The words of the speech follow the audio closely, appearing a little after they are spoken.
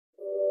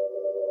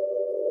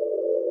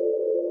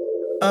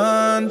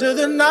Under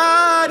the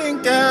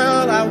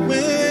nightingale, I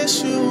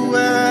wish you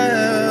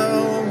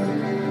well.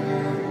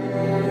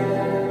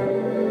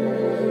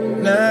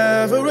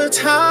 Never a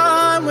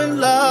time when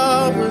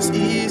love was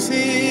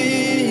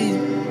easy.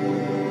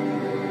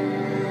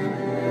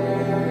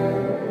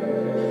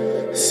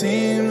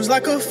 Seems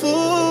like a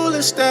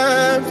foolish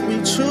step we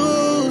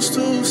choose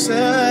to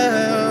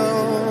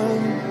sell.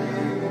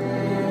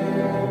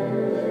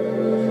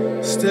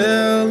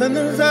 Still in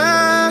the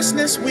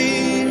vastness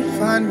we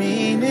find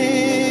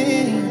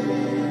meaning.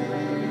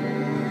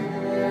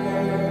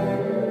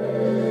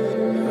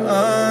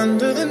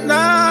 Under the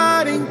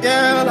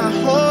nightingale, I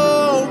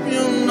hope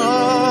you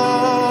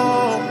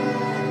know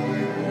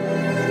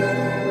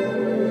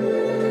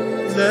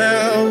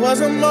there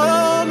was a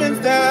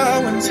moment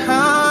there when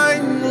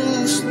time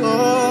moved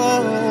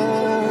slow.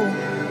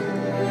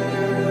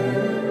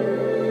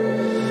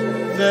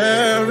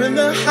 There in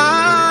the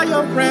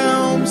higher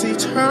realms,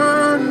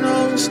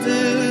 eternal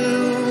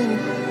still.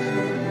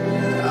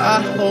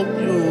 I hope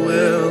you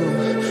will,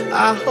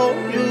 I hope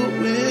you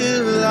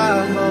will,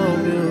 I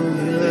hope you will.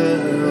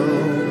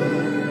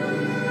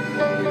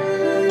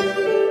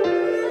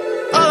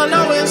 All I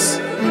know is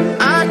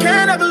I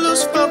can't ever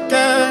lose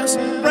focus.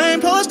 Rain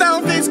pours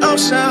down these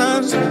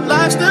oceans,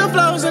 life still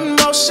flows in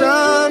motion.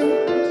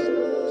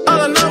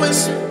 All I know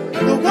is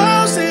the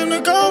world seems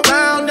to go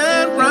round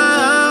and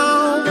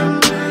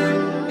round,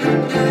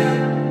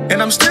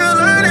 and I'm still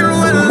learning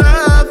what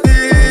love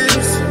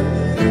is.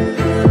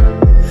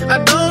 I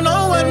don't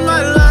know what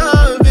my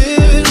love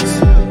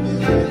is.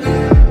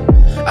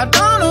 I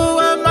don't know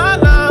what my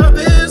love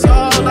is.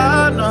 All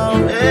I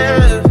know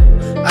is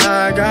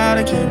I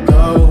gotta keep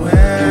going.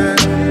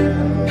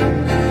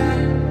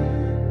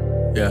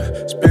 Yeah,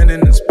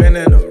 spinning and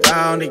spinning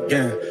around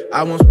again.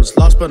 I once was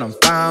lost, but I'm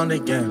found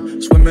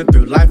again. Swimming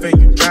through life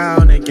and you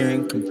drown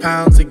again.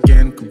 Compounds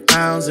again,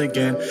 compounds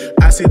again.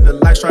 I see the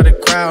lights try to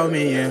crowd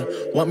me in.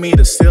 Want me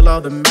to steal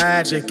all the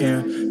magic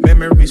in.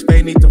 Memories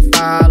fade, need to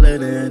file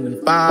it in.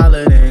 And file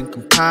it in,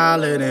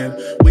 compile it in.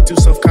 We too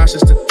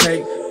self-conscious to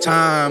take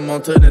time.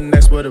 On to the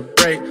next with a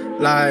break.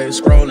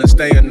 Lies, scrolling,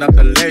 staying up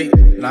the late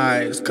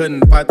nights.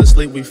 Couldn't fight the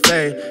sleep we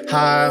fade.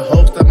 High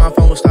hopes that my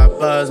phone will stop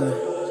buzzing.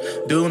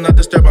 Do not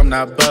disturb, I'm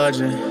not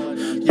budging.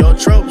 Your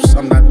tropes,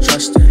 I'm not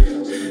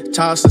trusting.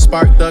 Toss and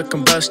spark the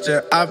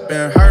combustion. I've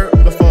been hurt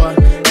before,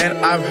 and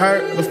I've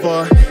hurt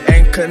before.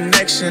 And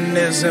connection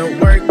isn't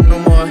work no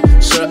more.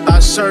 Should I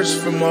search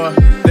for more?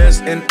 There's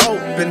an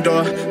open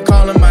door,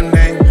 calling my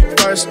name.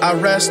 First I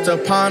rest to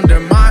ponder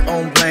my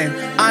own blame.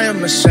 I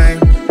am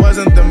ashamed,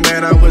 wasn't the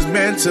man I was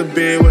meant to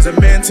be. Wasn't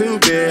meant to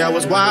be, I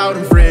was wild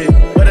and free.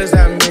 What does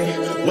that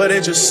mean? What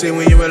did you see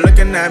when you were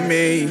looking at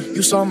me?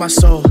 You saw my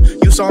soul,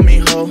 you saw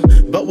me whole.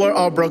 But we're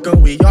all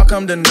broken, we all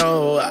come to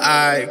know.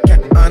 I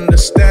can't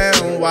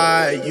understand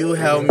why you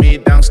held me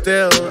down.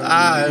 Still,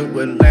 I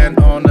would land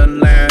on a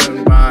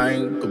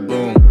landmine.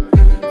 Kaboom,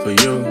 for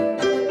you.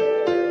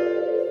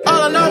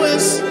 All I know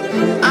is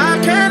I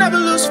can't ever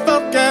lose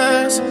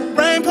focus.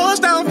 Rain pours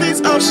down these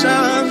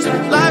oceans,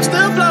 life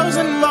still flows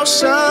in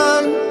motion.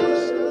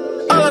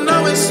 All I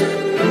know is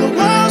the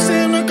world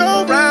seems to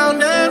go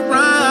round and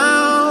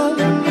round,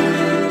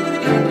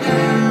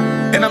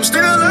 and I'm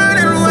still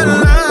learning what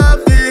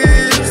love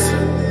is.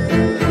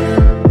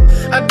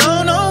 I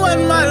don't know what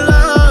my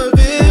love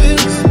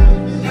is.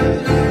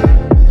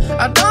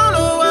 I don't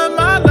know what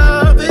my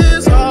love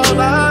is. All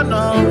I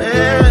know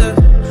is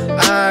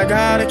I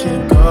gotta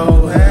keep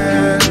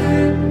going.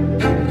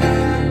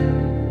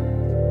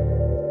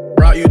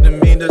 Brought you to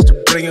me just to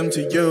bring him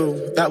to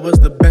you. That was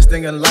the best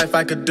thing in life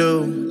I could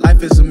do.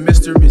 Life is a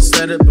mystery,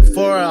 said it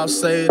before, I'll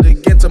say it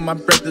again till my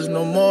breath is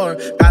no more.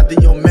 God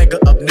the Omega,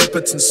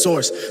 omnipotent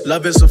source.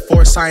 Love is a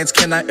force, science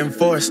cannot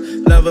enforce.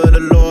 Love of the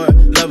Lord,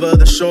 love of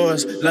the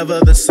shores, love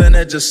of the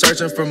sinner, just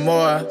searching for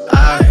more.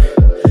 I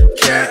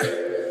can't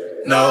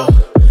know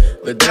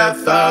the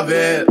depth of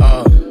it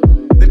all.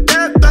 The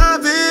depth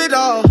of it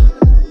all.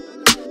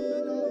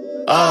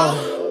 All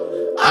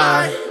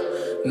I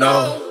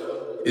know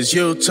is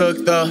you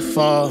took the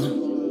fall.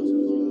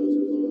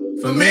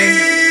 For me,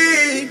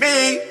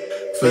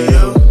 for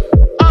you.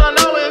 All I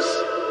know is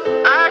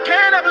I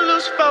can't ever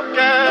lose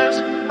focus.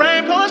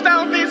 Rain pours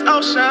down these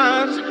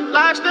oceans,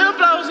 life still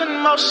flows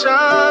in motion.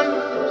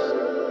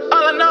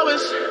 All I know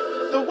is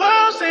the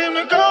world seems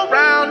to go round.